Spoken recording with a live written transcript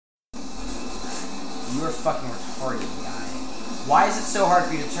You are fucking retarded, guy. Why is it so hard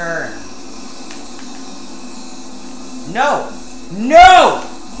for you to turn? No! No!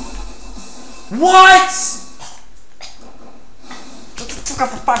 What?! It took off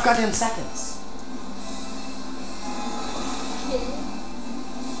for 5 goddamn seconds.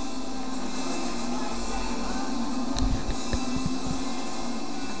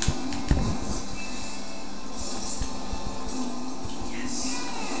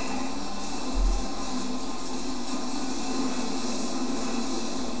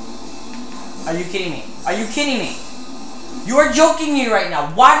 Are you kidding me? Are you kidding me? You are joking me right now.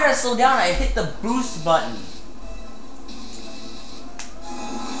 Why did I slow down? I hit the boost button.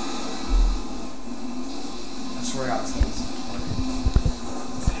 I swear to God, this game is so much harder.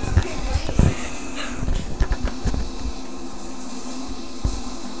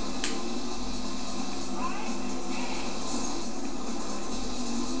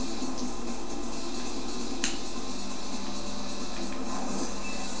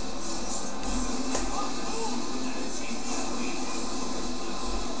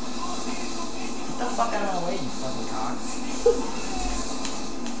 Get the fuck out of my way, you fucking cock.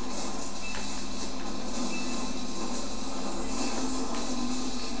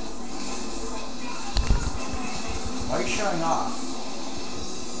 Why are you showing off?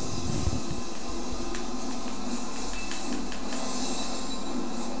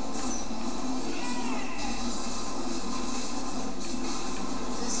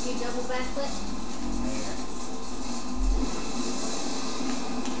 Is this your double backflip?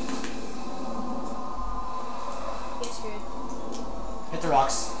 Get screwed. Hit the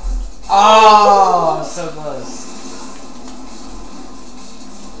rocks. Oh, so close.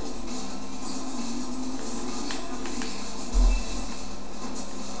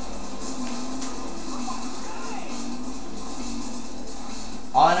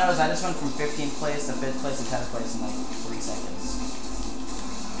 All I know is I just went from 15th place to 5th place to 10th place in like 3 seconds.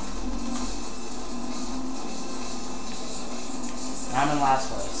 And I'm in last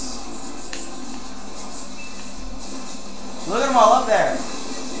place. Look at them all up there.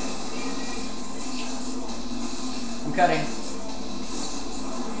 I'm cutting.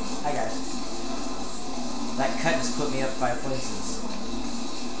 Hi guys. That cut just put me up 5 places.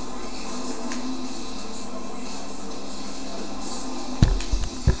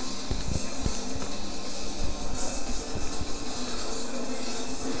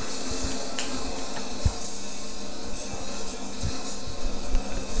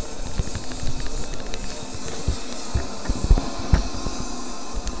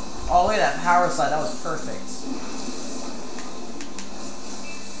 Oh, look at that power slide. That was perfect.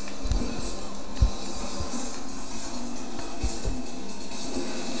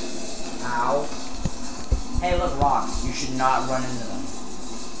 Ow. Hey, look, rocks. You should not run into them.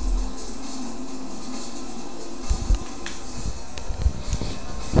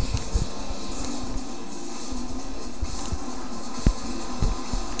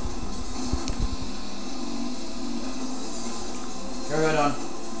 You're good on.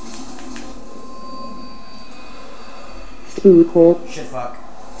 Food hole. Shit, fuck.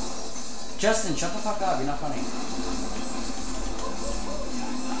 Justin, shut the fuck up. You're not funny.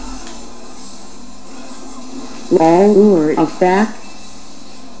 Lol or a fact.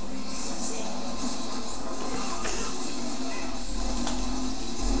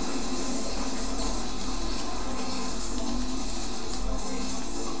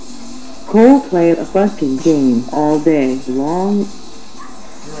 Cole played a fucking game all day long. You're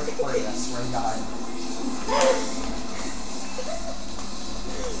retarded, I swear to God.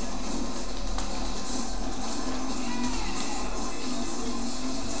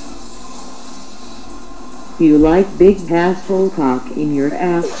 You like big asshole cock in your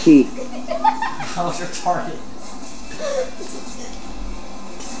ass cheek. I was retarded.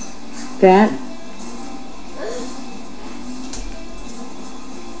 Fat.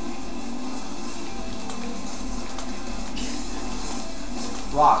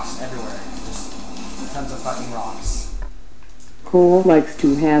 Rocks everywhere. Just tons of fucking rocks. Cole likes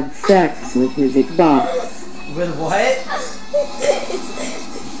to have sex with his Xbox. With what?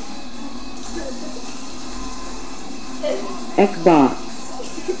 Xbox.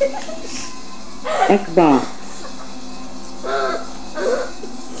 Xbox.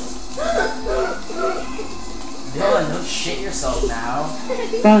 Dylan, don't shit yourself now.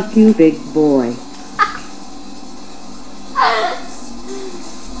 Fuck you, big boy.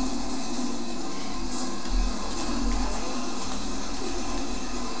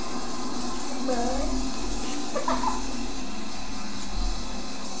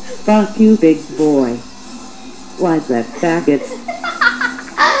 Fuck you, big boy. Why's that faggot?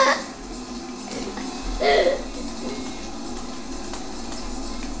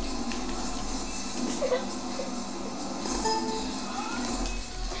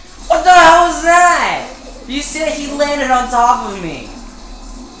 landed on top of me.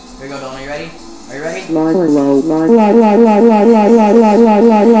 Here we go, Dylan. Are you ready? Are you ready?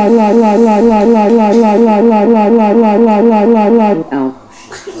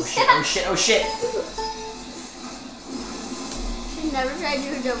 Oh shit, oh shit. Never tried to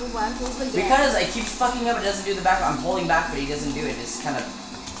do a double backflip again. Because I keep fucking up, it doesn't do the back. I'm pulling back, but he doesn't do it. It's kind of.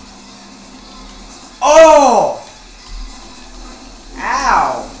 Oh!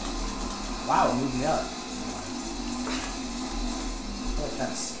 Ow! Wow, it moved me up.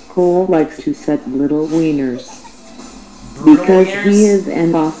 Cole likes to set little wieners. Brutal Because wieners? he is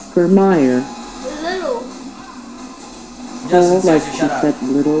an Oscar Mayer. Little. Cole likes to set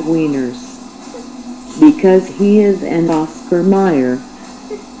little wieners. Because he is an Oscar Mayer.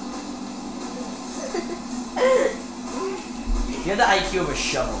 You have the IQ of a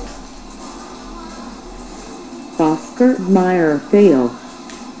shovel. Oscar Mayer fail.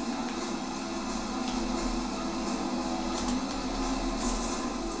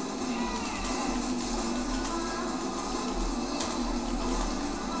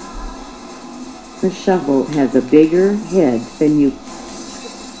 The shovel has a bigger head than you.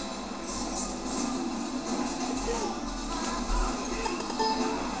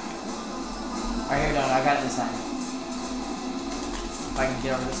 Alright, here, Don. I got it this time. If I can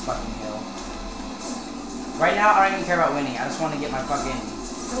get over this fucking hill. Right now, I don't even care about winning. I just want to get my fucking...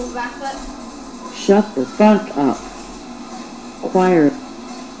 Double backflip. Shut the fuck up. Choir.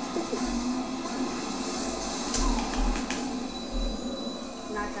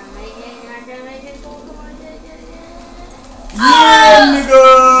 Not gonna make it. Not gonna make it. Come on, Yeah, nigga!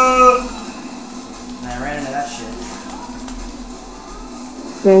 And I ran into that shit.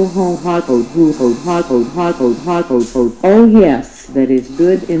 Go home hot hot hot hot hot hot hot hot hot hot. Oh yes, that is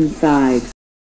good inside.